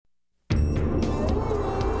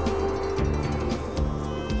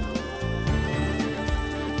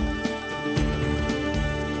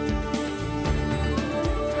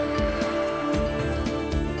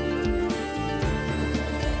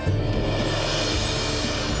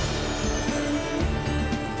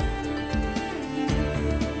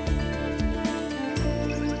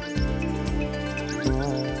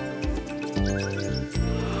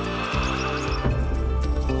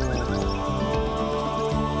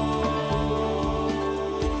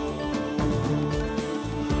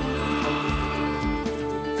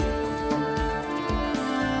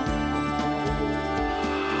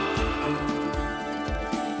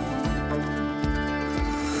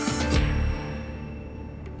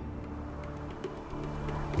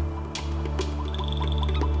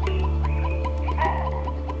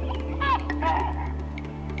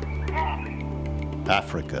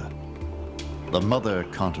Africa, the mother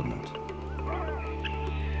continent.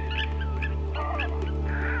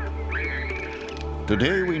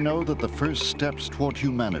 Today we know that the first steps toward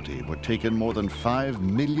humanity were taken more than 5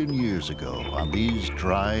 million years ago on these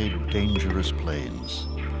dry, dangerous plains.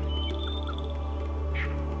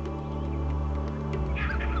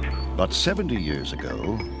 But 70 years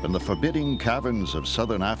ago, when the forbidding caverns of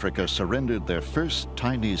southern Africa surrendered their first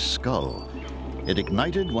tiny skull, it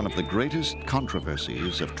ignited one of the greatest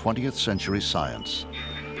controversies of 20th century science.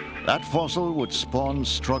 That fossil would spawn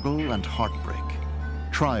struggle and heartbreak,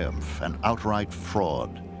 triumph and outright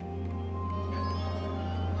fraud.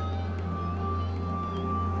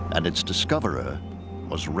 And its discoverer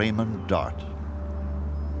was Raymond Dart.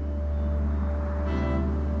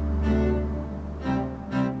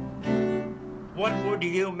 What would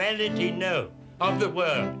humanity know of the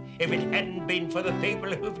world if it hadn't been for the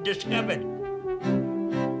people who've discovered?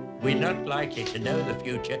 We're not likely to know the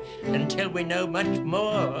future until we know much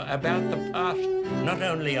more about the past, not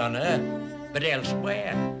only on Earth, but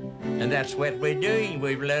elsewhere. And that's what we're doing.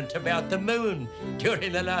 We've learnt about the moon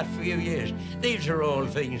during the last few years. These are all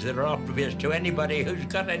things that are obvious to anybody who's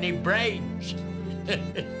got any brains.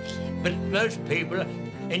 But most people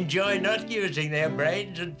enjoy not using their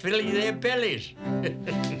brains and filling their bellies.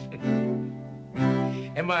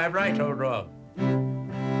 Am I right or wrong?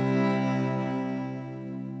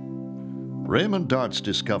 Raymond Dart's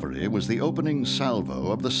discovery was the opening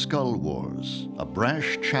salvo of the Skull Wars, a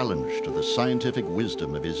brash challenge to the scientific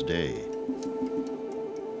wisdom of his day.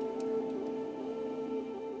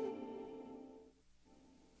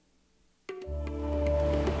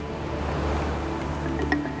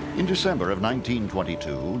 In December of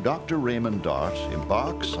 1922, Dr. Raymond Dart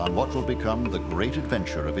embarks on what will become the great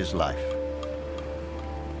adventure of his life.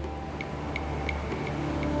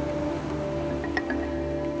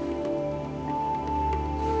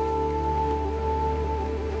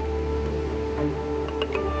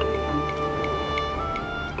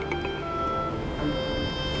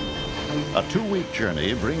 A 2-week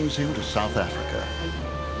journey brings him to South Africa.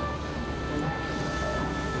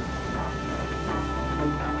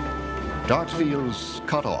 Dart feels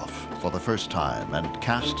cut off for the first time and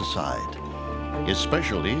cast aside. His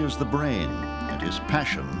specialty is the brain, and his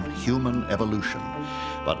passion, human evolution.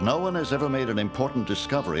 But no one has ever made an important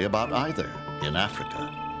discovery about either in Africa.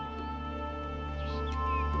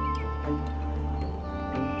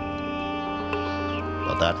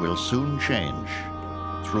 But that will soon change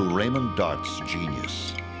through Raymond Dart's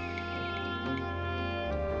genius.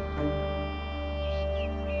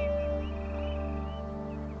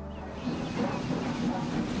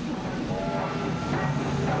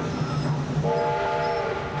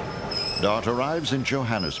 Dart arrives in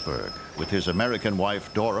Johannesburg with his American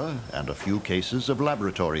wife Dora and a few cases of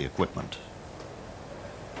laboratory equipment.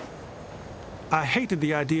 I hated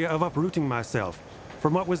the idea of uprooting myself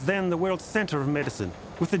from what was then the world's center of medicine,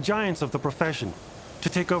 with the giants of the profession, to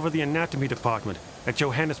take over the anatomy department at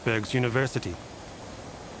Johannesburg's university.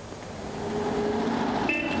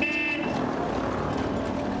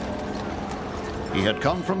 He had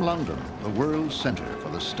come from London, the world's center for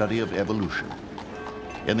the study of evolution.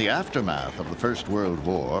 In the aftermath of the First World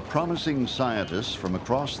War, promising scientists from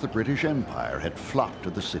across the British Empire had flocked to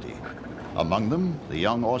the city. Among them, the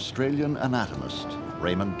young Australian anatomist,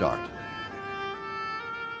 Raymond Dart.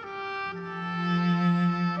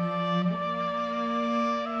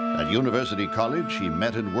 At University College, he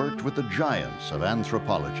met and worked with the giants of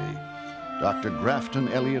anthropology, Dr. Grafton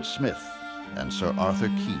Elliott Smith and Sir Arthur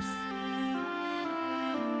Keith.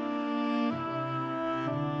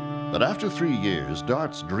 But after 3 years,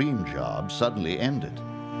 Dart's dream job suddenly ended.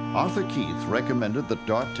 Arthur Keith recommended that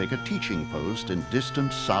Dart take a teaching post in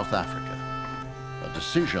distant South Africa, a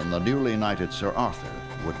decision the newly knighted Sir Arthur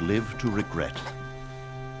would live to regret.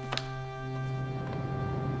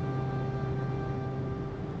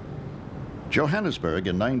 Johannesburg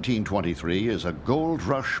in 1923 is a gold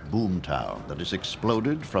rush boomtown that has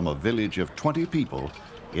exploded from a village of 20 people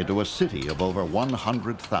into a city of over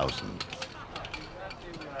 100,000.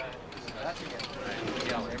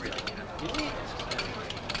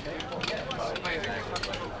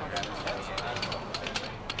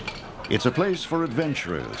 It's a place for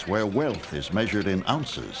adventurers where wealth is measured in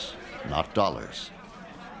ounces, not dollars.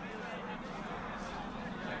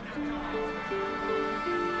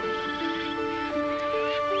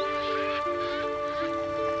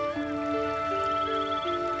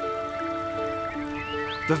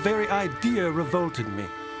 The very idea revolted me.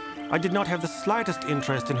 I did not have the slightest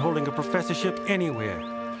interest in holding a professorship anywhere,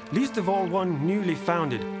 least of all one newly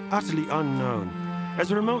founded, utterly unknown,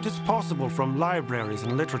 as remote as possible from libraries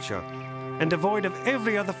and literature, and devoid of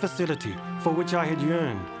every other facility for which I had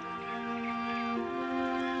yearned.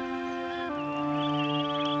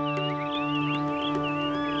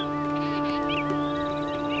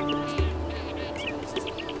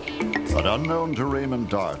 But unknown to Raymond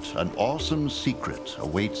Dart, an awesome secret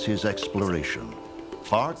awaits his exploration,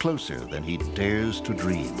 far closer than he dares to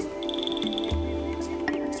dream.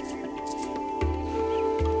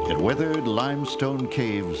 In weathered limestone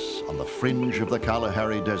caves on the fringe of the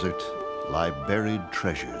Kalahari Desert lie buried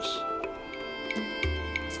treasures.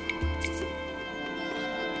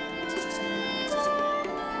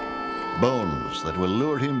 Bones that will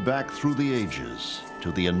lure him back through the ages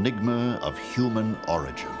to the enigma of human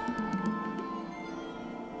origin.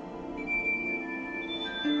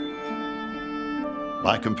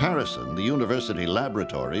 By comparison, the university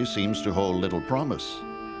laboratory seems to hold little promise.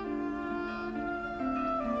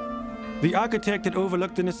 The architect had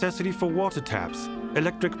overlooked the necessity for water taps,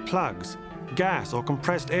 electric plugs, gas or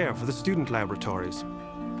compressed air for the student laboratories.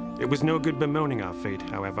 It was no good bemoaning our fate,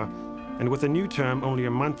 however, and with a new term only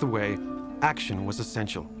a month away, action was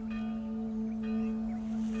essential.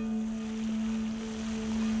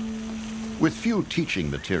 With few teaching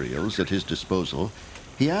materials at his disposal,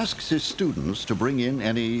 he asks his students to bring in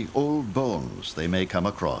any old bones they may come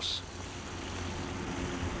across.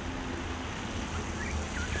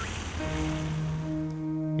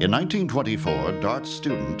 In 1924, Dart's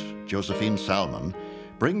student, Josephine Salmon,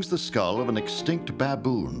 brings the skull of an extinct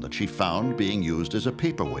baboon that she found being used as a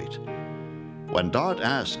paperweight. When Dart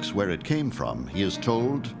asks where it came from, he is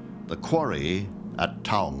told the quarry at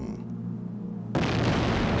Taung.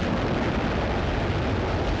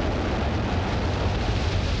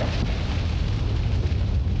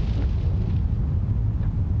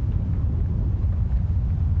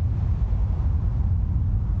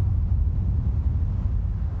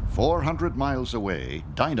 400 miles away,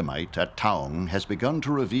 dynamite at Taung has begun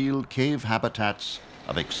to reveal cave habitats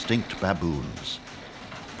of extinct baboons.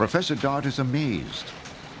 Professor Dart is amazed.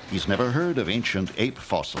 He's never heard of ancient ape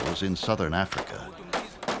fossils in southern Africa.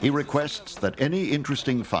 He requests that any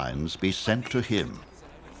interesting finds be sent to him.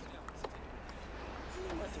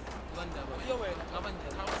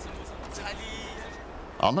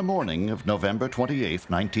 On the morning of November 28,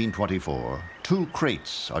 1924, 2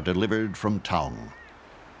 crates are delivered from Taung.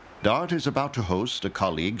 Dart is about to host a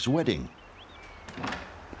colleague's wedding.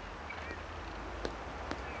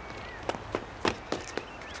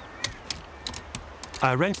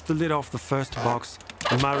 I wrenched the lid off the first box,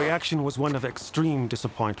 and my reaction was one of extreme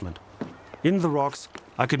disappointment. In the rocks,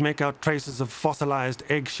 I could make out traces of fossilized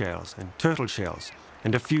eggshells and turtle shells,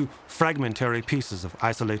 and a few fragmentary pieces of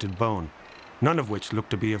isolated bone, none of which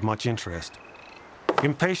looked to be of much interest.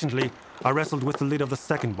 Impatiently, I wrestled with the lid of the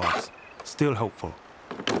second box, still hopeful.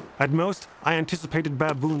 At most, I anticipated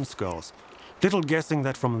baboon skulls, little guessing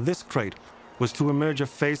that from this crate was to emerge a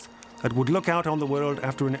face that would look out on the world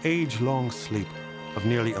after an age-long sleep of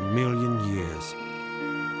nearly 1 million years.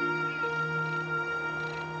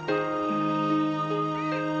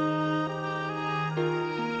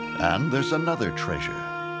 And there's another treasure,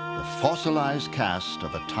 the fossilized cast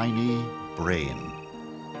of a tiny brain.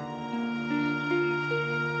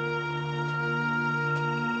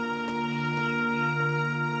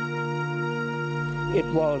 It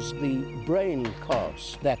was the brain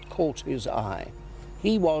cast that caught his eye.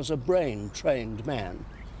 He was a brain-trained man,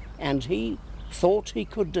 and he thought he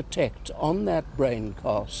could detect on that brain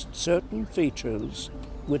cast certain features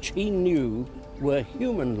which he knew were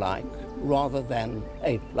human-like rather than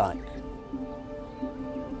ape-like.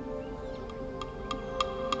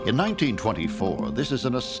 In 1924, this is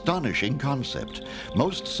an astonishing concept.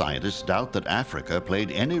 Most scientists doubt that Africa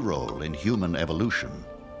played any role in human evolution.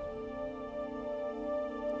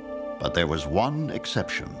 But there was one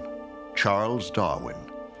exception, Charles Darwin.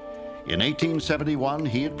 In 1871,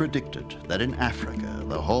 he had predicted that in Africa,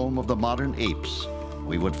 the home of the modern apes,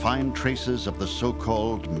 we would find traces of the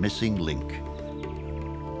so-called missing link.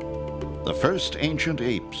 The first ancient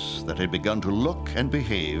apes that had begun to look and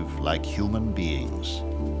behave like human beings.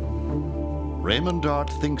 Raymond Dart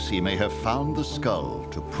thinks he may have found the skull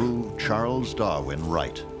to prove Charles Darwin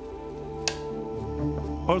right.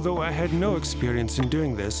 Although I had no experience in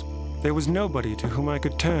doing this, there was nobody to whom I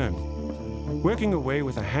could turn. Working away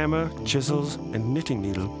with a hammer, chisels, and knitting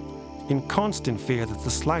needle, in constant fear that the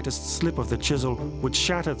slightest slip of the chisel would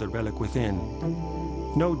shatter the relic within.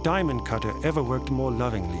 No diamond cutter ever worked more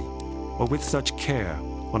lovingly, or with such care,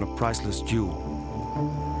 on a priceless jewel.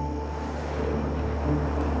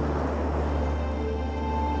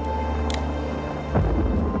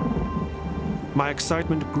 My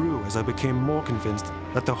excitement grew as I became more convinced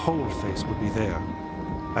that the whole face would be there.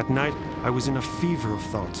 At night, I was in a fever of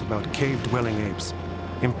thoughts about cave-dwelling apes,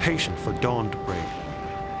 impatient for dawn to break.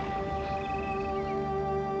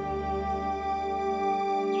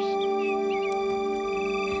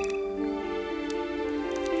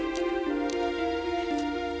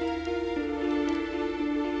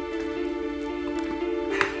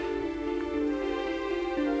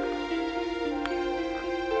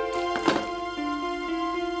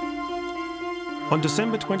 On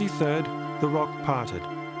December 23rd, the rock parted.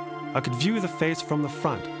 I could view the face from the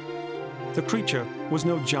front. The creature was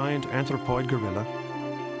no giant anthropoid gorilla.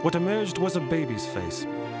 What emerged was a baby's face,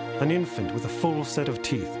 an infant with a full set of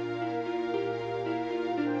teeth.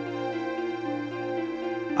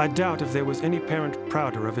 I doubt if there was any parent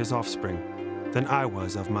prouder of his offspring than I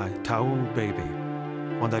was of my Taung baby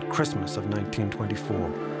on that Christmas of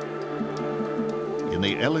 1924. In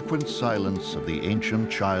the eloquent silence of the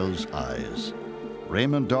ancient child's eyes,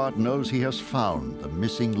 Raymond Dart knows he has found the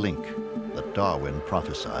missing link that Darwin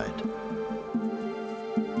prophesied.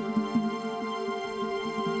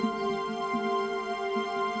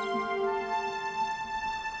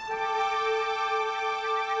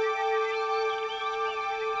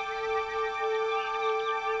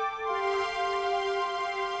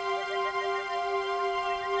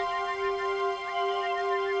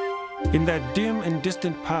 In that dim and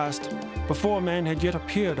distant past, before man had yet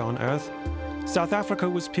appeared on Earth, South Africa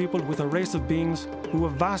was peopled with a race of beings who were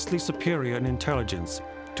vastly superior in intelligence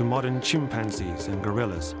to modern chimpanzees and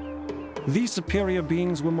gorillas. These superior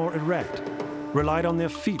beings were more erect, relied on their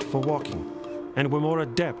feet for walking, and were more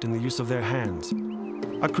adept in the use of their hands.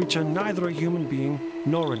 A creature neither a human being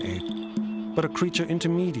nor an ape, but a creature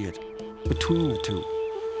intermediate between the two.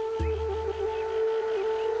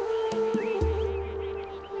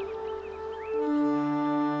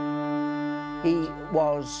 He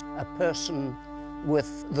was a person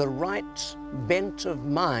with the right bent of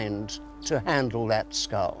mind to handle that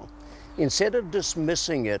skull. Instead of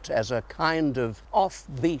dismissing it as a kind of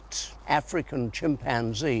offbeat African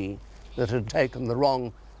chimpanzee that had taken the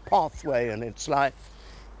wrong pathway in its life,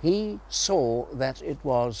 he saw that it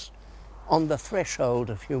was on the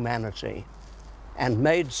threshold of humanity and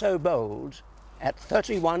made so bold at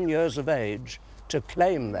 31 years of age to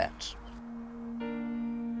claim that.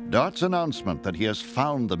 Dart's announcement that he has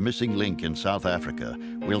found the missing link in South Africa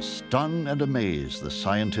will stun and amaze the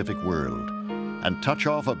scientific world and touch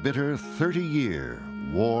off a bitter 30-year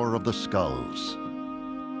War of the Skulls.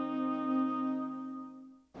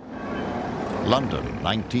 London,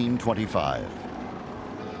 1925.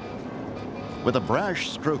 With a brash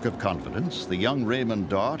stroke of confidence, the young Raymond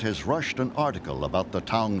Dart has rushed an article about the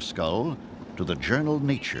Taung skull to the journal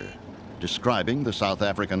Nature, describing the South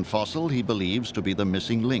African fossil he believes to be the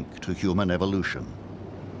missing link to human evolution.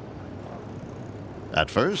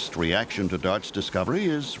 At first, reaction to Dart's discovery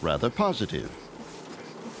is rather positive.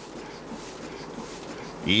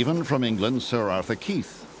 Even from England's Sir Arthur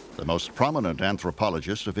Keith, the most prominent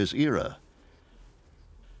anthropologist of his era.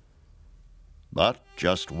 But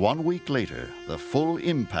just 1 week later, the full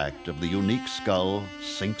impact of the unique skull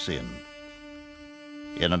sinks in.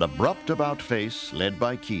 In an abrupt about-face led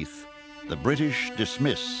by Keith, the British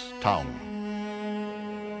dismiss Taung.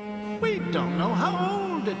 We don't know how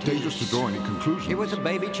old it is. Dangerous to draw any conclusions. He was a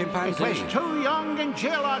baby chimpanzee. It was too young in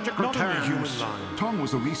geological Not in the terms. human line. Taung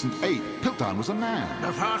was a recent ape. Piltdown was a man.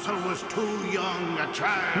 The fossil was too young a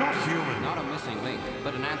child. Not human. Not a missing link,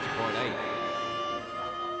 but an anthropoid ape.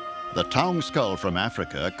 The Taung skull from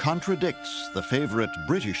Africa contradicts the favorite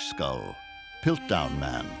British skull, Piltdown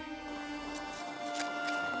Man.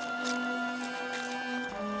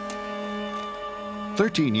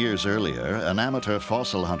 "13 years earlier, an amateur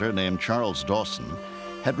fossil hunter named Charles Dawson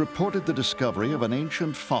had reported the discovery of an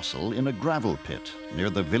ancient fossil in a gravel pit near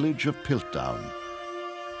the village of Piltdown.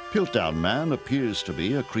 Piltdown Man appears to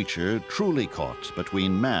be a creature truly caught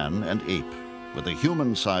between man and ape, with a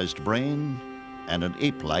human-sized brain and an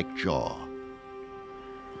ape-like jaw.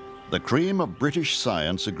 The cream of British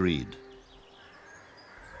science agreed.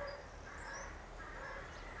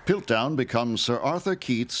 Piltdown becomes Sir Arthur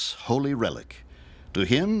Keith's holy relic. To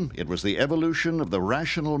him, it was the evolution of the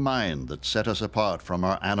rational mind that set us apart from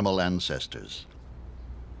our animal ancestors.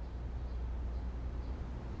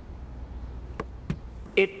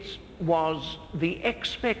 It was the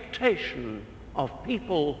expectation of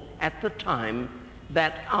people at the time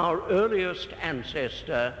that our earliest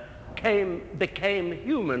ancestor became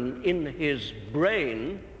human in his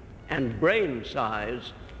brain and brain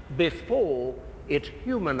size before it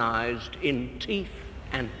humanized in teeth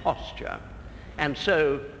and posture. And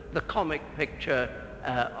so the comic picture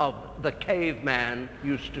of the caveman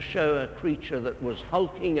used to show a creature that was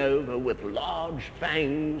hulking over with large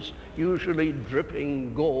fangs, usually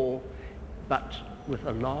dripping gore, but with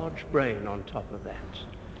a large brain on top of that.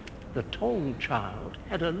 The Taung child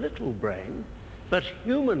had a little brain, but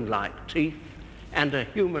human-like teeth and a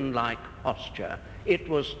human-like posture. It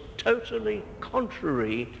was totally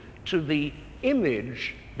contrary to the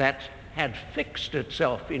image that had fixed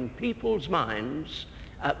itself in people's minds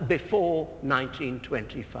before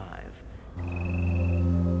 1925.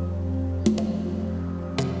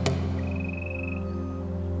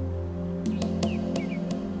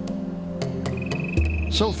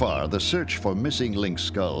 So far, the search for missing lynx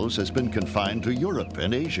skulls has been confined to Europe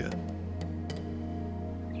and Asia.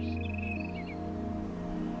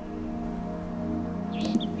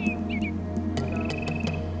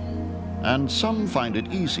 And some find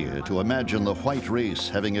it easier to imagine the white race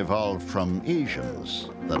having evolved from Asians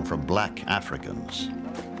than from black Africans.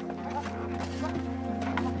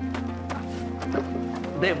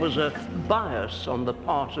 There was a bias on the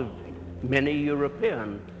part of many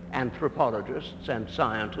European anthropologists and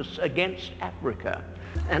scientists against Africa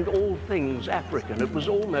and all things African. It was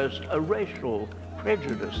almost a racial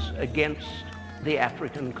prejudice against the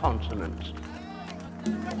African continent.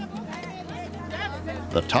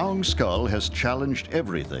 The Taung skull has challenged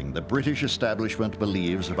everything the British establishment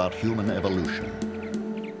believes about human evolution.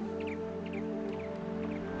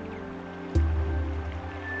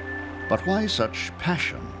 But why such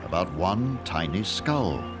passion about one tiny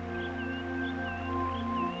skull?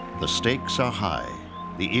 The stakes are high.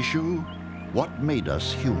 The issue, what made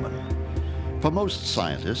us human? For most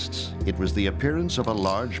scientists, it was the appearance of a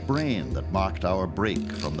large brain that marked our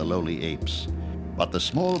break from the lowly apes. But the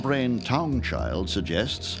small-brained Taung child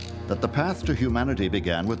suggests that the path to humanity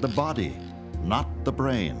began with the body, not the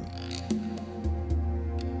brain.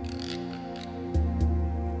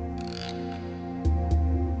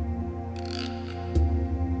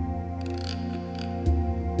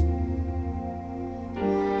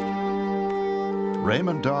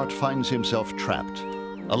 Raymond Dart finds himself trapped,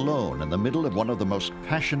 alone in the middle of one of the most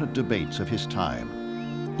passionate debates of his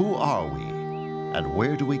time. Who are we, and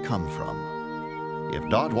where do we come from? If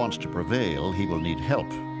Dart wants to prevail, he will need help,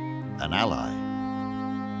 an ally.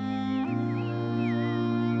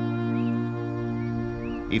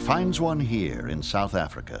 He finds one here in South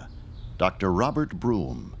Africa, Dr. Robert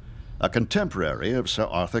Broom, a contemporary of Sir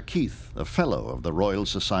Arthur Keith, a Fellow of the Royal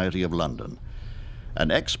Society of London.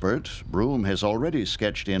 An expert, Broom has already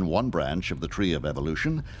sketched in one branch of the tree of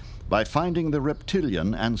evolution by finding the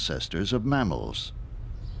reptilian ancestors of mammals.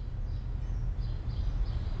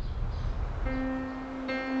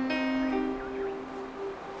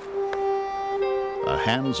 A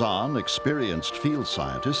hands-on, experienced field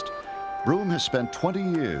scientist, Broom has spent 20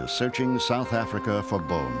 years searching South Africa for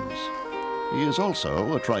bones. He is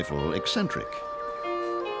also a trifle eccentric.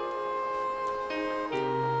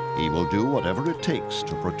 He will do whatever it takes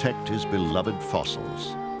to protect his beloved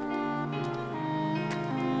fossils.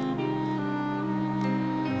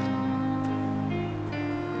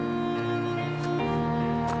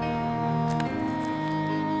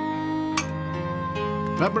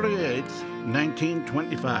 February 8th,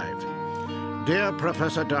 1925. Dear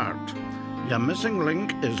Professor Dart, your missing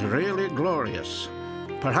link is really glorious.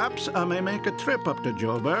 Perhaps I may make a trip up to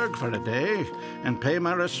Joburg for a day and pay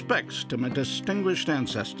my respects to my distinguished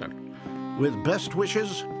ancestor. With best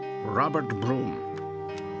wishes, Robert Broom.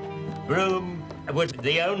 Broom was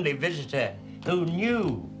the only visitor who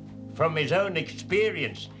knew from his own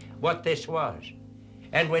experience what this was.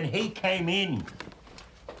 And when he came in,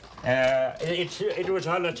 it was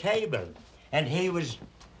on a table, and he was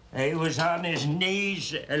on his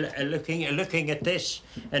knees looking at this,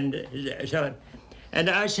 and so on. And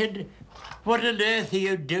I said, "What on earth are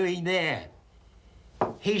you doing there?"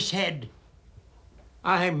 He said,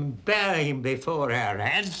 "I'm bowing before our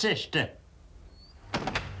ancestor."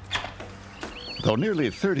 Though nearly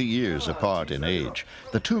 30 years apart in age,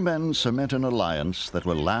 the two men cement an alliance that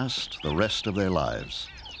will last the rest of their lives.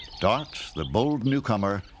 Dart, the bold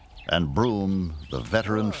newcomer, and Broom, the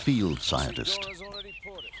veteran field scientist.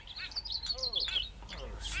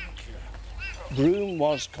 Broom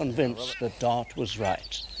was convinced that Dart was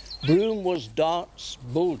right. Broom was Dart's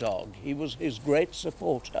bulldog. He was his great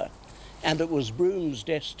supporter. And it was Broom's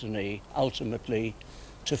destiny, ultimately,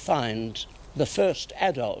 to find the first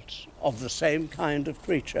adult of the same kind of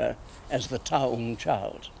creature as the Taung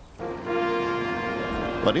child.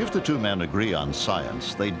 But if the two men agree on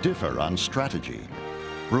science, they differ on strategy.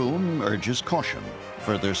 Broom urges caution,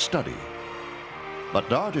 further study. But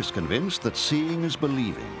Dart is convinced that seeing is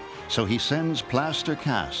believing, so he sends plaster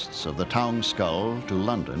casts of the town skull to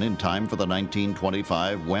London in time for the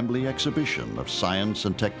 1925 Wembley exhibition of science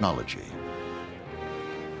and technology.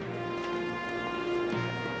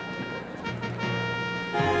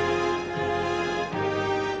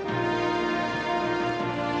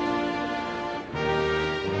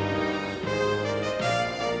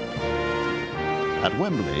 At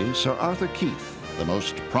Wembley, Sir Arthur Keith, the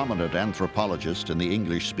most prominent anthropologist in the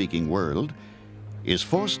English-speaking world, is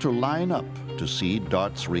forced to line up to see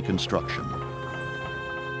Dart's reconstruction.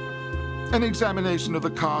 An examination of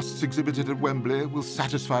the casts exhibited at Wembley will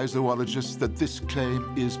satisfy zoologists that this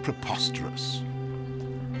claim is preposterous.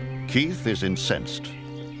 Keith is incensed.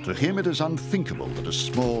 To him, it is unthinkable that a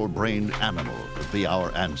small-brained animal could be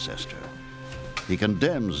our ancestor. He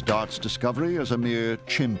condemns Dart's discovery as a mere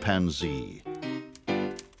chimpanzee.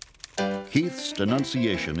 Keith's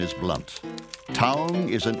denunciation is blunt. Town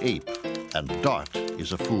is an ape, and Dart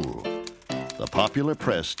is a fool. The popular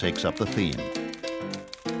press takes up the theme.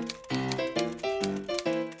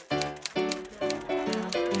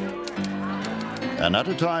 And at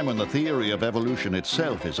a time when the theory of evolution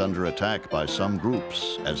itself is under attack by some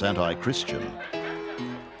groups as anti-Christian,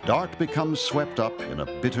 Dart becomes swept up in a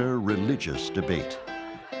bitter religious debate.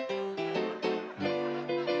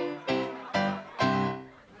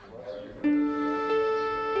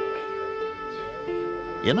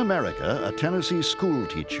 In America, a Tennessee school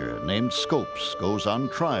teacher named Scopes goes on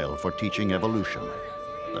trial for teaching evolution.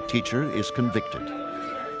 The teacher is convicted.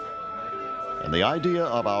 And the idea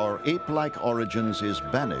of our ape-like origins is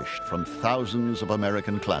banished from thousands of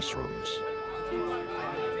American classrooms.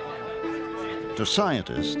 To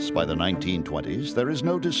scientists, by the 1920s, there is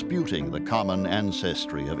no disputing the common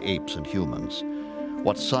ancestry of apes and humans.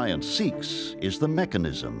 What science seeks is the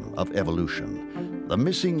mechanism of evolution, the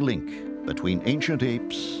missing link between ancient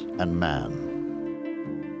apes and man.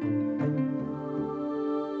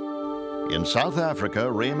 In South Africa,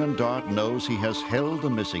 Raymond Dart knows he has held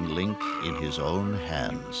the missing link in his own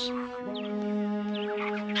hands.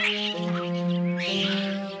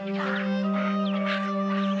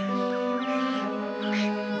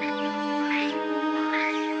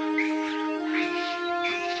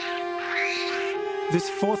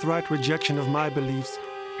 This forthright rejection of my beliefs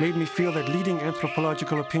made me feel that leading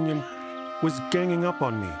anthropological opinion was ganging up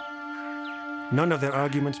on me. None of their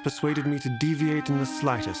arguments persuaded me to deviate in the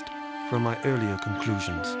slightest from my earlier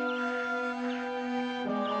conclusions.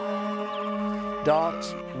 Dart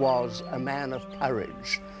was a man of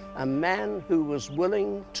courage, a man who was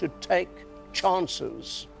willing to take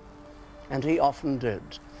chances, and he often did.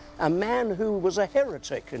 A man who was a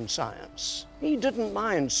heretic in science. He didn't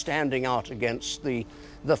mind standing out against the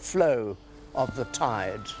flow of the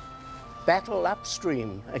tide. Battle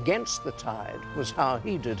upstream against the tide was how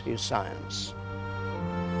he did his science.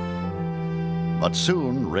 But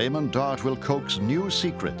soon, Raymond Dart will coax new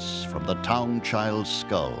secrets from the town child's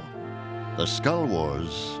skull. The skull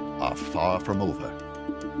wars are far from over.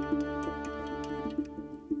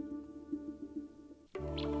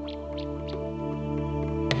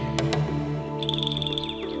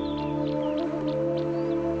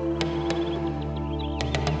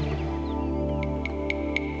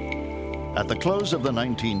 At the close of the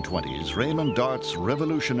 1920s, Raymond Dart's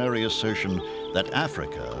revolutionary assertion that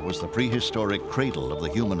Africa was the prehistoric cradle of the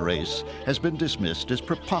human race has been dismissed as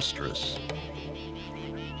preposterous.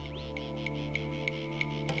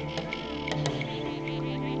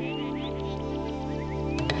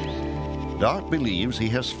 Dart believes he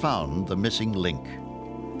has found the missing link.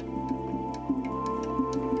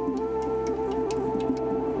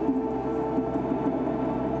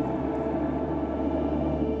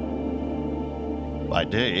 By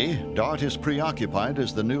day, Dart is preoccupied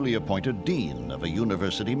as the newly appointed dean of a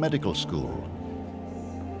university medical school.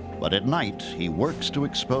 But at night, he works to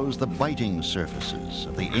expose the biting surfaces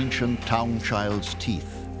of the ancient town child's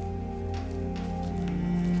teeth.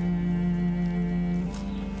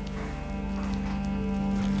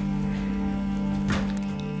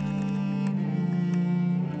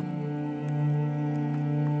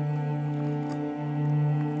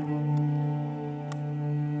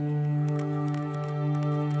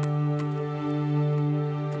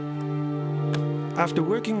 After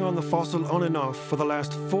working on the fossil on and off for the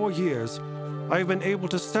last 4 years, I have been able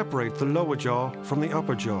to separate the lower jaw from the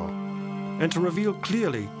upper jaw, and to reveal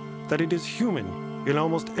clearly that it is human in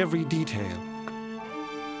almost every detail.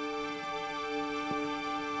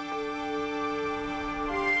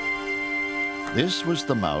 This was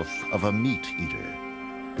the mouth of a meat eater,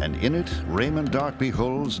 and in it Raymond Dart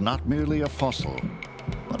beholds not merely a fossil,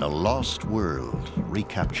 but a lost world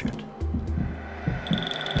recaptured.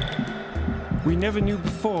 We never knew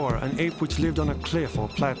before an ape which lived on a cliff or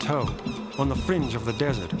plateau, on the fringe of the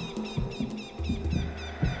desert.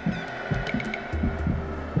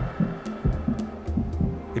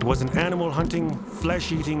 It was an animal-hunting,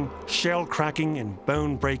 flesh-eating, shell-cracking, and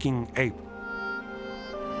bone-breaking ape.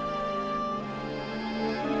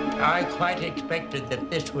 I quite expected that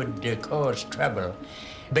this would cause trouble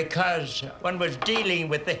because one was dealing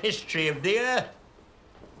with the history of the earth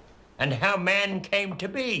and how man came to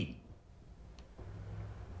be,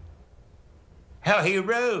 how he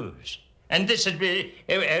rose. And this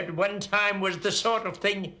at one time was the sort of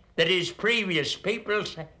thing that his previous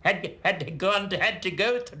peoples had to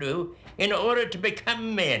go through in order to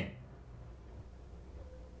become men.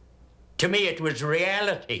 To me, it was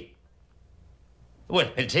reality. Well,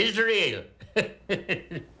 it is real.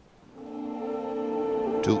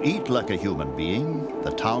 To eat like a human being,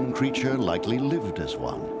 the town creature likely lived as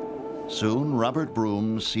one. Soon, Robert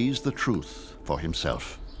Broom sees the truth for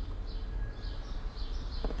himself.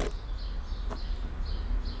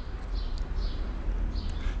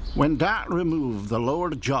 When Dart removed the lower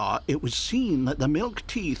jaw, it was seen that the milk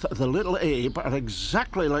teeth of the little ape are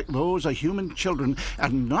exactly like those of human children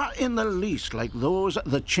and not in the least like those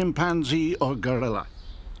of the chimpanzee or gorilla.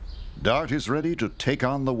 Dart is ready to take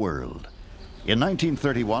on the world. In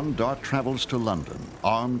 1931, Dart travels to London,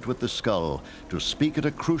 armed with the skull, to speak at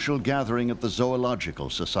a crucial gathering at the Zoological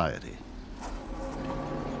Society.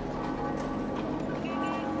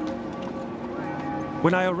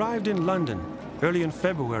 When I arrived in London, early in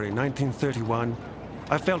February 1931,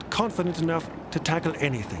 I felt confident enough to tackle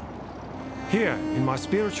anything. Here, in my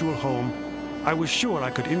spiritual home, I was sure I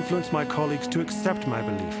could influence my colleagues to accept my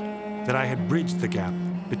belief that I had bridged the gap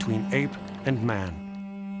between ape and man.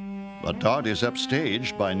 But Dart is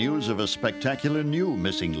upstaged by news of a spectacular new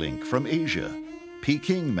missing link from Asia,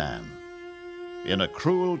 Peking Man. In a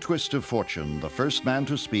cruel twist of fortune, the first man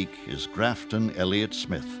to speak is Grafton Elliott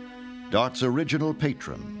Smith, Dart's original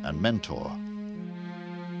patron and mentor.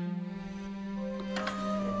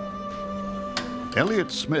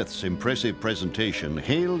 Elliott Smith's impressive presentation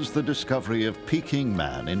hails the discovery of Peking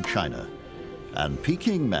Man in China. And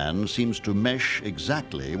Peking Man seems to mesh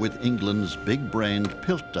exactly with England's big-brained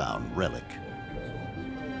Piltdown relic.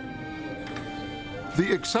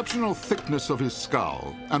 The exceptional thickness of his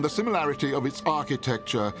skull and the similarity of its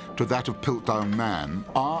architecture to that of Piltdown Man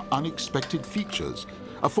are unexpected features,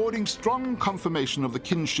 affording strong confirmation of the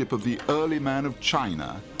kinship of the early man of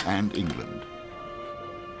China and England.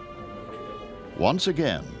 Once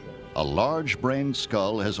again, a large-brained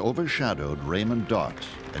skull has overshadowed Raymond Dart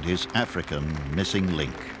and his African missing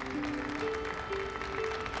link.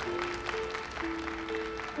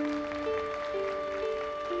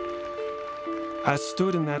 I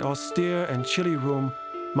stood in that austere and chilly room,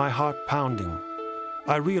 my heart pounding.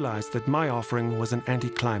 I realized that my offering was an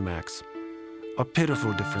anticlimax, a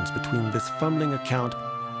pitiful difference between this fumbling account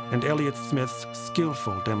and Elliott Smith's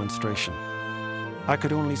skillful demonstration. I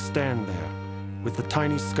could only stand there, with the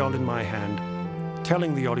tiny skull in my hand,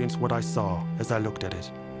 telling the audience what I saw as I looked at it.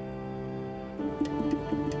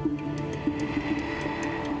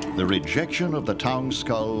 The rejection of the town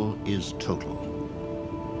skull is total.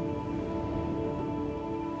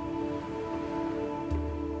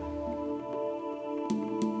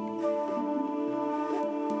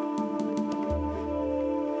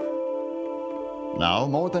 Now,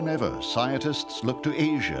 more than ever, scientists look to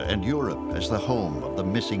Asia and Europe as the home of the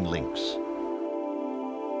missing links.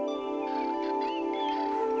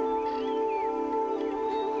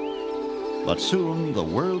 But soon, the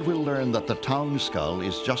world will learn that the town skull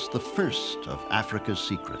is just the first of Africa's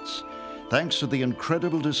secrets, thanks to the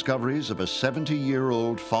incredible discoveries of a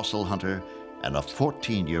 70-year-old fossil hunter and a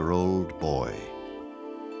 14-year-old boy.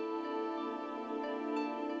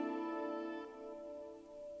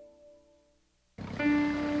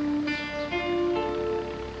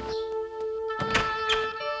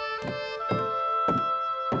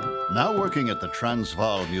 Now working at the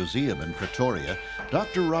Transvaal Museum in Pretoria,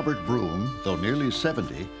 Dr. Robert Broom, though nearly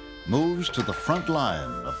 70, moves to the front line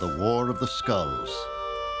of the War of the Skulls.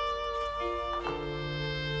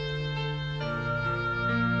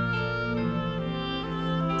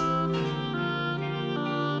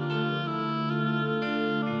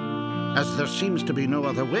 As there seems to be no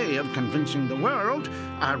other way of convincing the world,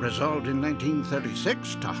 I resolved in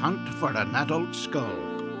 1936 to hunt for an adult skull.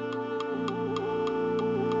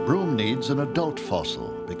 Broom needs an adult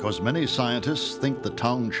fossil because many scientists think the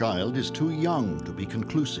town child is too young to be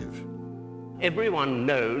conclusive. Everyone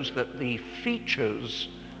knows that the features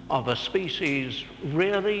of a species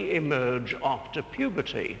really emerge after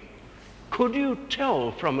puberty. Could you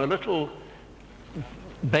tell from a little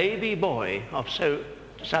baby boy of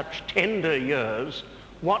such tender years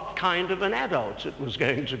what kind of an adult it was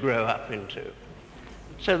going to grow up into.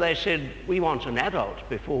 So they said, we want an adult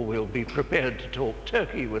before we'll be prepared to talk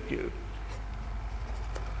turkey with you.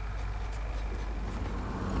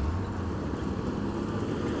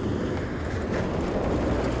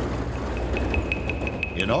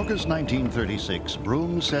 In August 1936,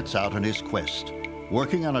 Broom sets out on his quest,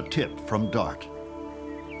 working on a tip from Dart.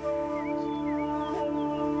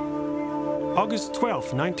 August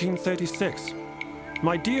 12th, 1936.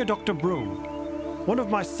 My dear Dr. Broom, one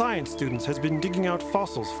of my science students has been digging out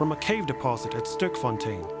fossils from a cave deposit at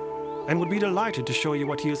Sterkfontein and would be delighted to show you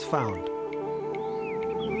what he has found.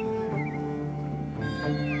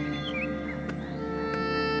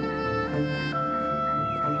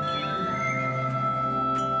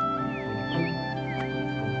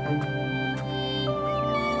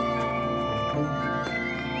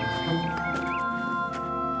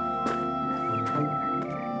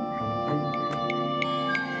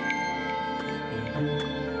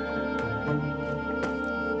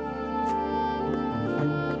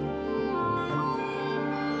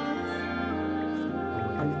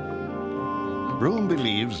 Broom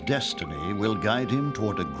believes destiny will guide him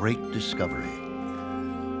toward a great discovery.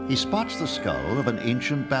 He spots the skull of an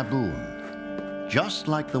ancient baboon, just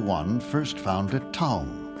like the one first found at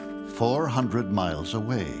Taung, 400 miles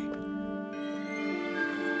away.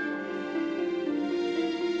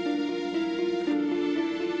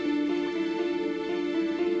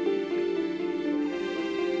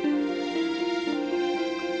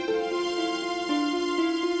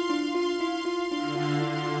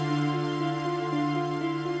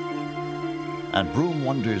 And Broom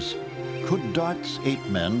wonders, could Dart's 8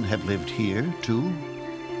 men have lived here, too?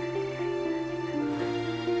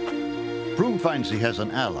 Broom finds he has an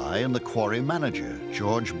ally in the quarry manager,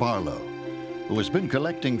 George Barlow, who has been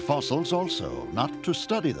collecting fossils also, not to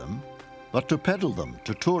study them, but to peddle them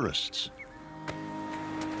to tourists.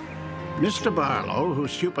 Mr. Barlow, who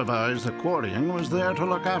supervised the quarrying, was there to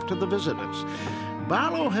look after the visitors.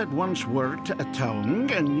 Barlow had once worked at Taung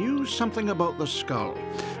and knew something about the skull.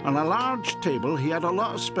 On a large table, he had a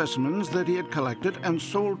lot of specimens that he had collected and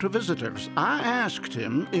sold to visitors. I asked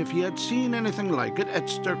him if he had seen anything like it at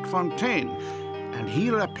Sterkfontein, and he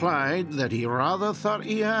replied that he rather thought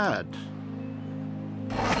he had.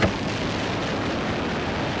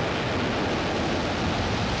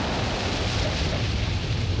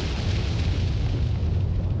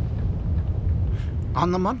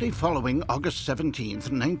 On the Monday following August 17th,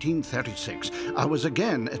 1936, I was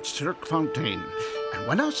again at Sterkfontein, and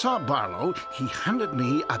when I saw Barlow, he handed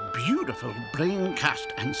me a beautiful brain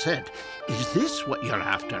cast and said, "Is this what you're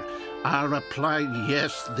after?" I replied,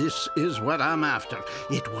 "Yes, this is what I'm after."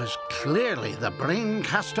 It was clearly the brain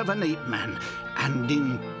cast of an ape-man, and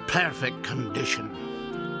in perfect condition.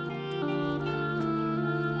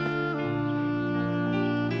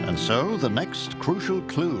 And so the next crucial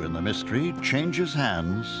clue in the mystery changes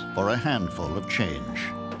hands for a handful of change.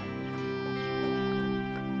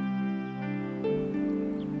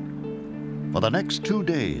 For the next 2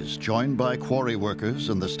 days, joined by quarry workers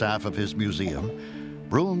and the staff of his museum,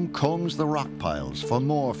 Broom combs the rock piles for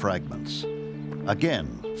more fragments.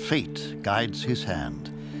 Again, fate guides his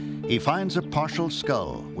hand. He finds a partial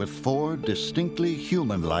skull with 4 distinctly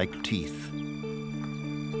human-like teeth.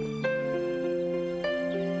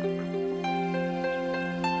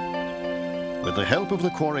 With the help of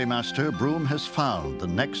the quarry master, Broom has found the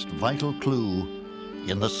next vital clue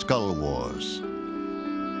in the Skull Wars.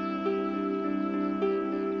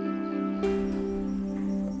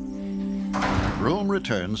 Broom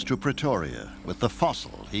returns to Pretoria with the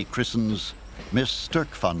fossil he christens Miss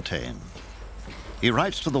Sterkfontein. He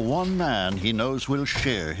writes to the one man he knows will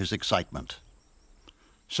share his excitement.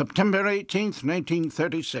 September 18th,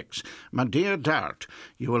 1936. My dear Dart,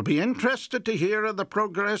 you will be interested to hear of the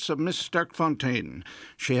progress of Miss Sterkfontein.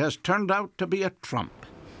 She has turned out to be a trump.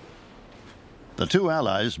 The two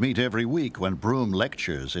allies meet every week when Broom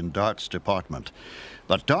lectures in Dart's department.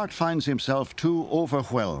 But Dart finds himself too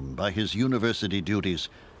overwhelmed by his university duties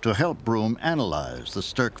to help Broom analyze the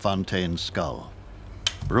Sterkfontein skull.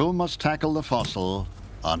 Broom must tackle the fossil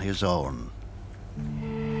on his own.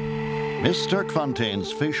 Miss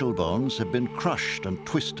Sterkfontein's facial bones have been crushed and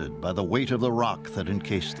twisted by the weight of the rock that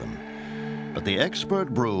encased them. But the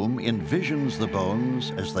expert Broom envisions the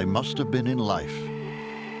bones as they must have been in life.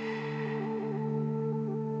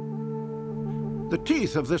 The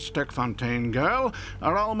teeth of this Sterkfontein girl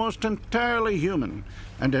are almost entirely human,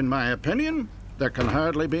 and in my opinion, there can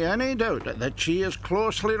hardly be any doubt that she is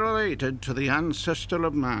closely related to the ancestor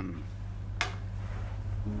of man.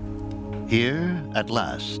 Here, at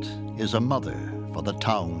last, is a mother for the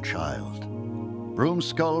town child. Broom's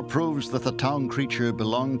skull proves that the town creature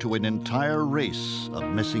belonged to an entire race of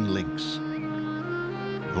missing links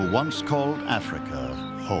who once called Africa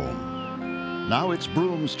home. Now it's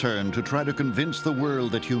Broom's turn to try to convince the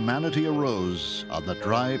world that humanity arose on the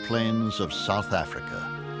dry plains of South Africa.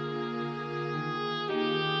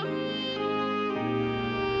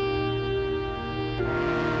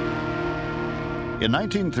 In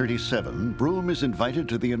 1937, Broom is invited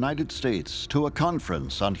to the United States to a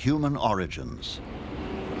conference on human origins.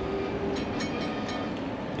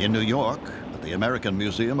 In New York, at the American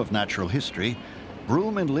Museum of Natural History,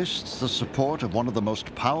 Broom enlists the support of one of the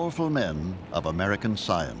most powerful men of American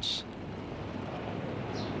science.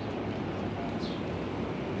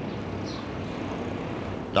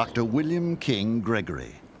 Dr. William King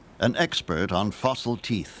Gregory, an expert on fossil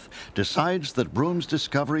teeth, decides that Broom's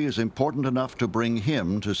discovery is important enough to bring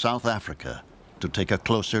him to South Africa to take a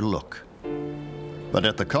closer look. But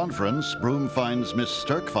at the conference, Broom finds Miss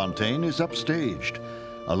Sterkfontein is upstaged.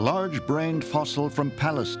 A large-brained fossil from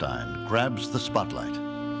Palestine grabs the spotlight.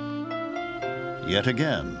 Yet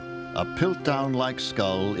again, a Piltdown-like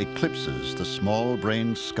skull eclipses the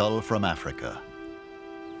small-brained skull from Africa.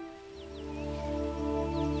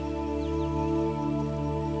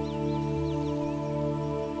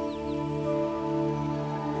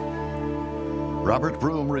 Robert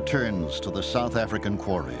Broom returns to the South African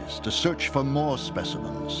quarries to search for more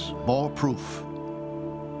specimens, more proof.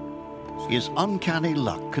 His uncanny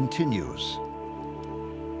luck continues.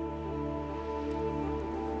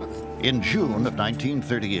 In June of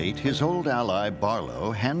 1938, his old ally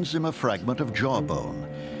Barlow hands him a fragment of jawbone.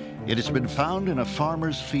 It has been found in a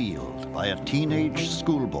farmer's field by a teenage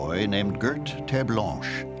schoolboy named Gert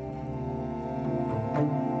Terblanche.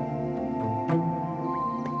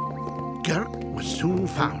 Gert was soon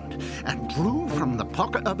found and drew from the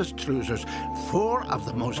pocket of his trousers 4 of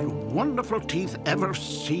the most wonderful teeth ever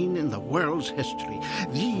seen in the world's history.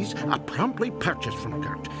 These I promptly purchased from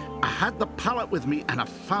Gert. I had the palette with me and I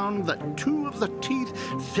found that 2 of the teeth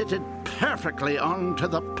fitted perfectly onto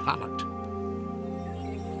the palette.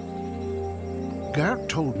 Gert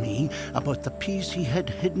told me about the piece he had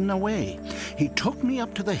hidden away. He took me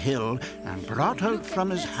up to the hill and brought out from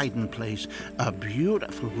his hiding place a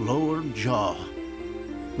beautiful lower jaw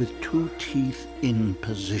with 2 teeth in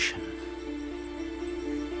position.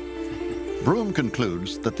 Broom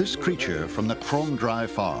concludes that this creature from the Kromdraai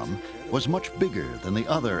farm was much bigger than the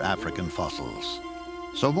other African fossils.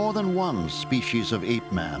 So more than one species of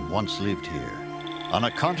ape-man once lived here, on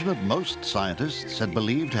a continent most scientists had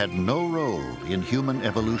believed had no role in human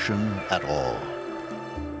evolution at all.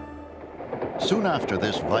 Soon after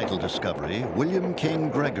this vital discovery, William King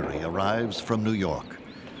Gregory arrives from New York.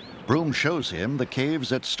 Broom shows him the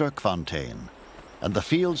caves at Sterkfontein and the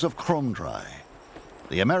fields of Kromdraai.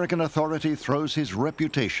 The American authority throws his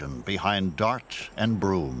reputation behind Dart and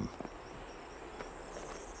Broom.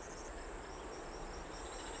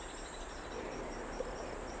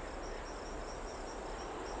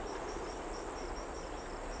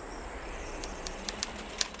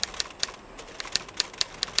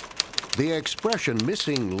 The expression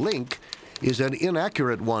missing link is an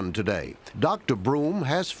inaccurate one today. Dr. Broom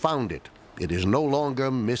has found it. It is no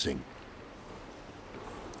longer missing.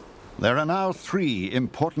 There are now 3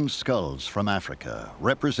 important skulls from Africa,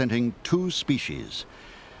 representing 2 species.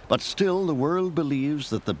 But still, the world believes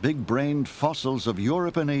that the big-brained fossils of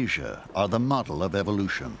Europe and Asia are the model of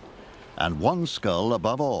evolution. And one skull,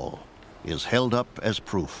 above all, is held up as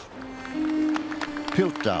proof.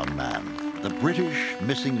 Piltdown Man, the British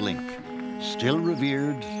missing link, still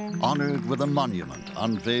revered, honored with a monument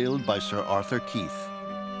unveiled by Sir Arthur Keith.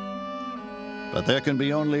 But there can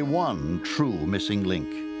be only one true missing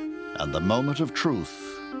link, and the moment of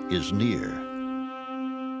truth is near.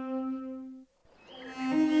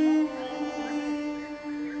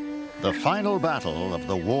 The final battle of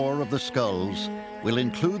the War of the Skulls will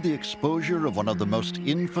include the exposure of one of the most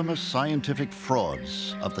infamous scientific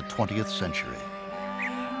frauds of the 20th century.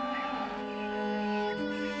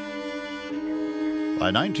 By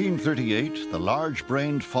 1938, the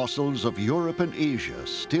large-brained fossils of Europe and Asia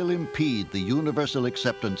still impede the universal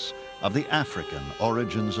acceptance of the African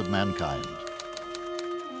origins of mankind.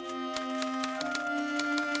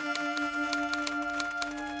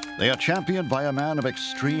 They are championed by a man of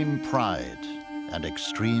extreme pride and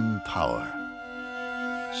extreme power.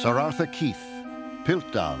 Sir Arthur Keith,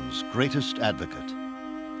 Piltdown's greatest advocate.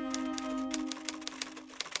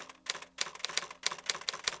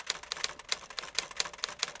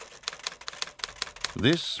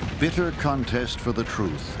 This bitter contest for the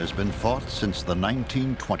truth has been fought since the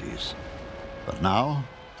 1920s. But now,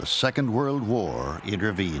 the Second World War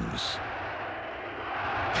intervenes.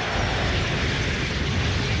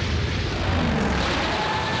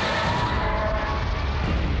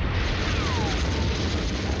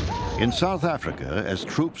 In South Africa, as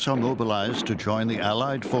troops are mobilized to join the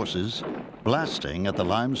Allied forces, blasting at the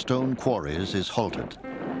limestone quarries is halted.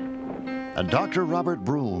 And Dr. Robert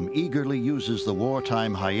Broom eagerly uses the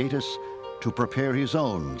wartime hiatus to prepare his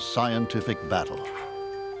own scientific battle.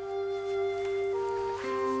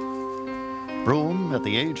 Broom, at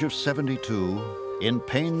the age of 72, in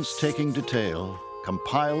painstaking detail,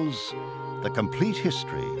 compiles the complete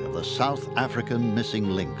history of the South African missing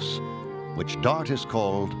lynx, which Dart has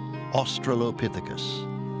called Australopithecus.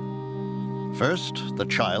 First, the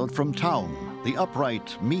child from town, the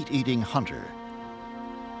upright, meat-eating hunter.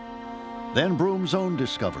 Then Broom's own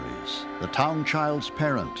discoveries, the town child's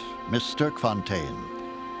parent, Miss Sterkfontein,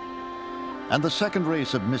 and the second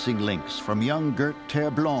race of missing lynx from young Gert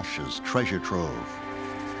Terre Blanche's treasure trove.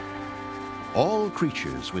 All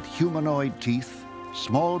creatures with humanoid teeth,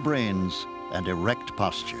 small brains, and erect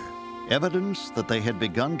posture, evidence that they had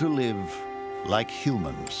begun to live like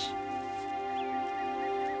humans.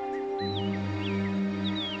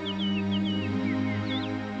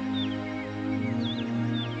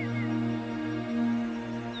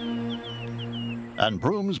 And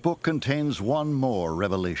Broom's book contains one more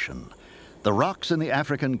revelation. The rocks in the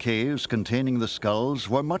African caves containing the skulls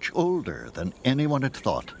were much older than anyone had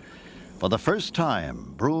thought. For the first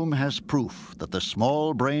time, Broom has proof that the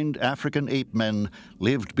small-brained African ape men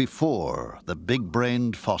lived before the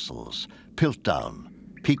big-brained fossils, Piltdown,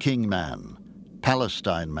 Peking man,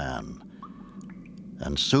 Palestine man.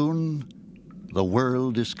 And soon, the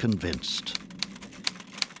world is convinced.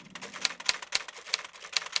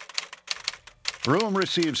 Broom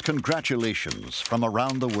receives congratulations from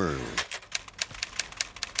around the world.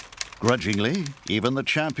 Grudgingly, even the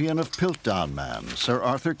champion of Piltdown man, Sir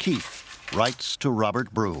Arthur Keith, writes to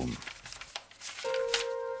Robert Broom.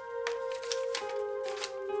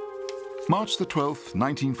 March the 12th,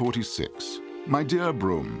 1946. My dear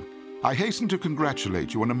Broom, I hasten to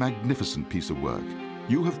congratulate you on a magnificent piece of work.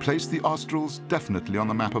 You have placed the Australs definitely on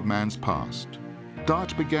the map of man's past.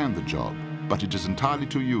 Dart began the job, but it is entirely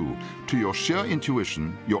to you, to your sheer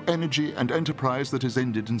intuition, your energy and enterprise that has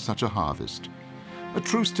ended in such a harvest. A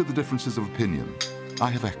truce to the differences of opinion. I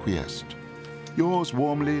have acquiesced. Yours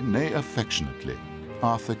warmly, nay affectionately,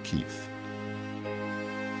 Arthur Keith.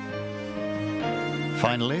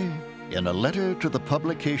 Finally, in a letter to the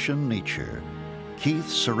publication Nature, Keith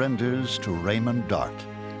surrenders to Raymond Dart,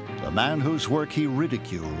 the man whose work he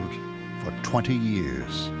ridiculed for 20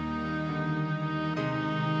 years.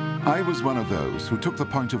 I was one of those who took the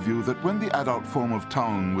point of view that when the adult form of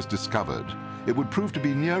town was discovered, it would prove to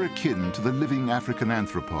be near akin to the living African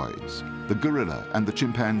anthropoids, the gorilla and the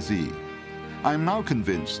chimpanzee. I am now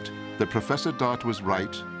convinced that Professor Dart was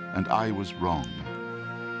right and I was wrong.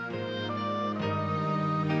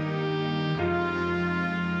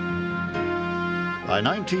 By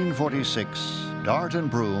 1946, Dart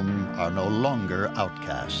and Broom are no longer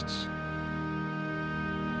outcasts.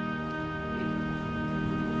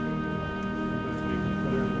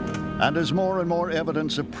 And as more and more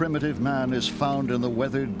evidence of primitive man is found in the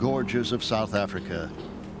weathered gorges of South Africa,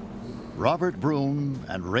 Robert Broom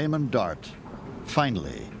and Raymond Dart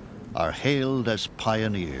finally are hailed as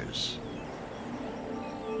pioneers.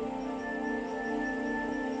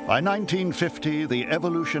 By 1950, the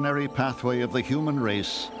evolutionary pathway of the human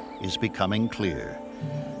race is becoming clear.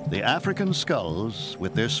 The African skulls,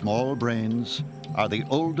 with their small brains, are the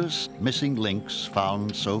oldest missing links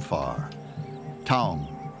found so far. Taung,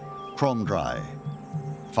 Kromdraai.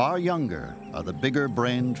 Far younger are the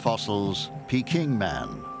bigger-brained fossils Peking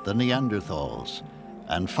man, the Neanderthals,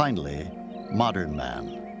 and finally, modern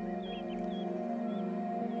man.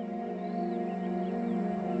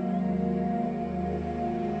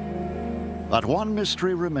 But one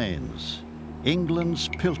mystery remains: England's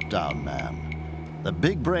Piltdown man. The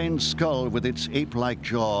big-brained skull with its ape-like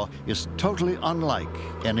jaw is totally unlike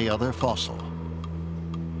any other fossil.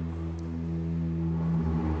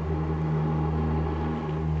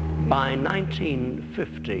 By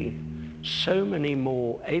 1950, so many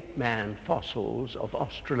more ape-man fossils of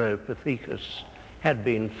Australopithecus had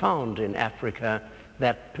been found in Africa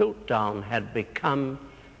that Piltdown had become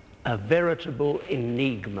a veritable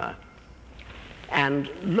enigma. And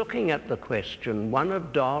looking at the question, one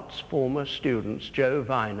of Dart's former students, Joe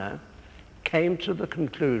Viner, came to the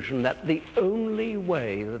conclusion that the only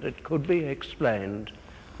way that it could be explained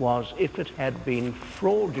was if it had been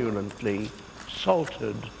fraudulently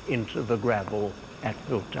salted into the gravel at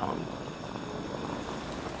Piltdown.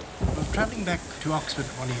 travelling back to Oxford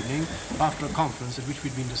one evening after a conference at which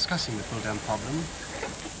we'd been discussing the Piltdown problem,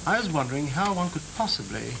 I was wondering how one could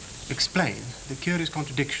possibly explain the curious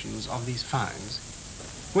contradictions of these finds.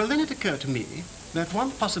 Well, then it occurred to me that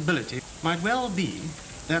one possibility might well be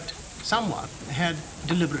that someone had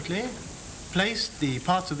deliberately placed the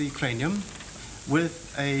parts of the cranium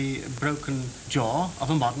with a broken jaw of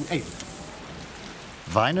a modern ape.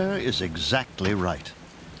 Viner is exactly right.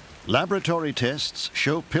 Laboratory tests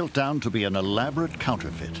show Piltdown to be an elaborate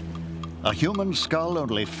counterfeit. A human skull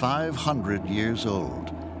only 500 years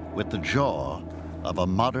old, with the jaw of a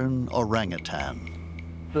modern orangutan.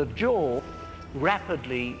 The jaw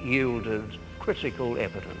rapidly yielded critical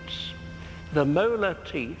evidence. The molar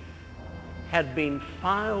teeth had been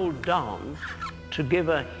filed down to give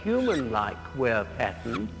a human-like wear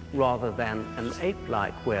pattern rather than an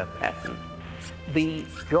ape-like wear pattern. The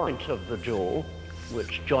joint of the jaw,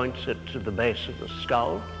 which joints it to the base of the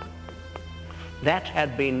skull, that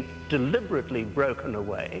had been deliberately broken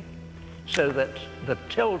away so that the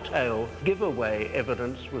telltale giveaway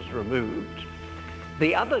evidence was removed.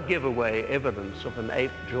 The other giveaway evidence of an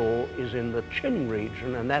ape jaw is in the chin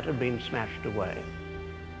region, and that had been smashed away.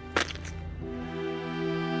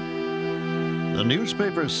 The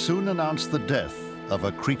newspapers soon announced the death of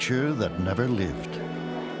a creature that never lived.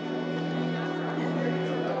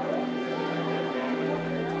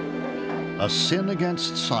 A sin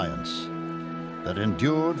against science that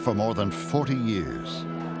endured for more than 40 years.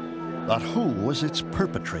 But who was its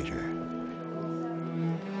perpetrator?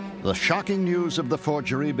 The shocking news of the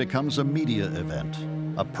forgery becomes a media event,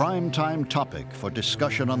 a prime-time topic for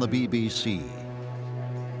discussion on the BBC.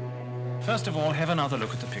 First of all, have another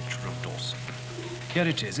look at the picture of Dawson. Here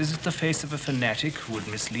it is. Is it the face of a fanatic who would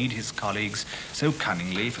mislead his colleagues so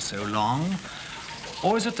cunningly for so long?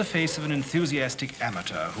 Or is it the face of an enthusiastic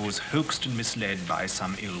amateur who was hoaxed and misled by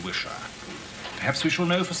some ill-wisher? Perhaps we shall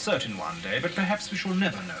know for certain one day, but perhaps we shall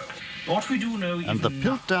never know. What we do know and the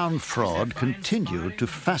Piltdown fraud continued to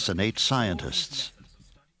fascinate scientists.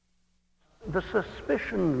 The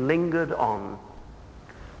suspicion lingered on.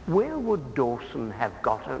 Where would Dawson have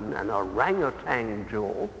gotten an orangutan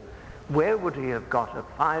jaw? Where would he have got a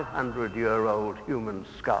 500-year-old human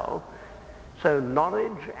skull? So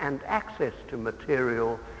knowledge and access to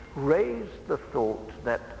material raised the thought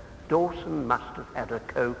that Dawson must have had a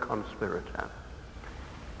co-conspirator.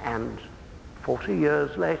 And 40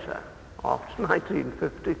 years later, after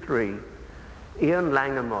 1953, Ian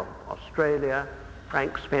Langham of Australia,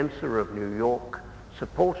 Frank Spencer of New York,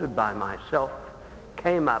 supported by myself,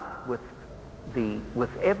 came up with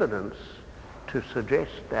evidence to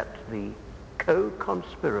suggest that the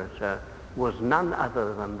co-conspirator was none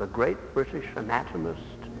other than the great British anatomist,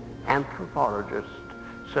 anthropologist,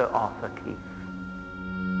 Sir Arthur Keith.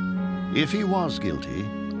 If he was guilty,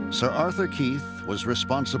 Sir Arthur Keith was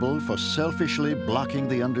responsible for selfishly blocking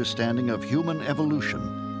the understanding of human evolution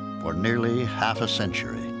for nearly half a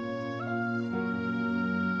century.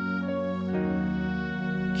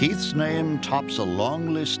 Keith's name tops a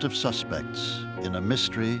long list of suspects in a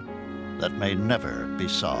mystery that may never be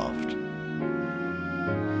solved.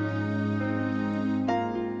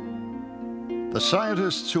 The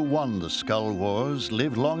scientists who won the Skull Wars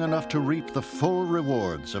lived long enough to reap the full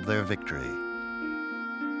rewards of their victory.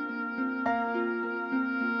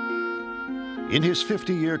 In his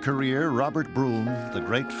 50-year career, Robert Broom, the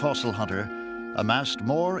great fossil hunter, amassed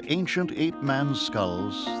more ancient ape-man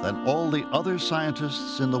skulls than all the other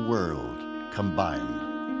scientists in the world combined.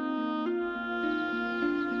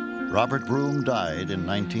 Robert Broom died in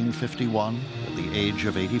 1951 at the age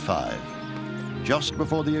of 85, just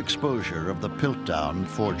before the exposure of the Piltdown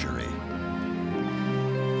forgery.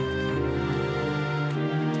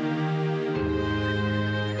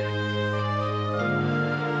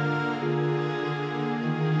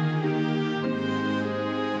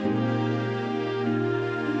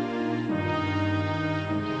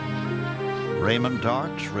 Raymond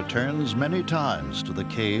Dart returns many times to the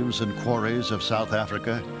caves and quarries of South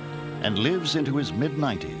Africa and lives into his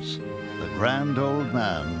mid-90s, the grand old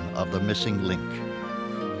man of the missing link.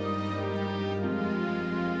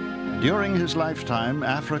 During his lifetime,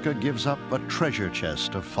 Africa gives up a treasure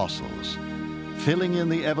chest of fossils, filling in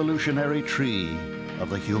the evolutionary tree of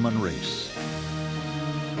the human race.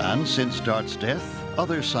 And since Dart's death,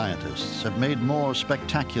 other scientists have made more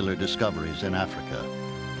spectacular discoveries in Africa,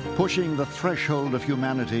 pushing the threshold of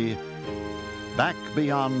humanity back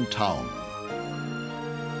beyond town.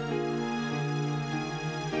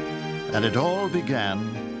 And it all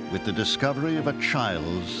began with the discovery of a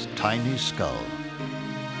child's tiny skull,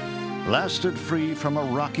 blasted free from a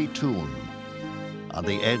rocky tomb on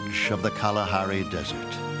the edge of the Kalahari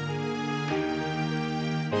Desert.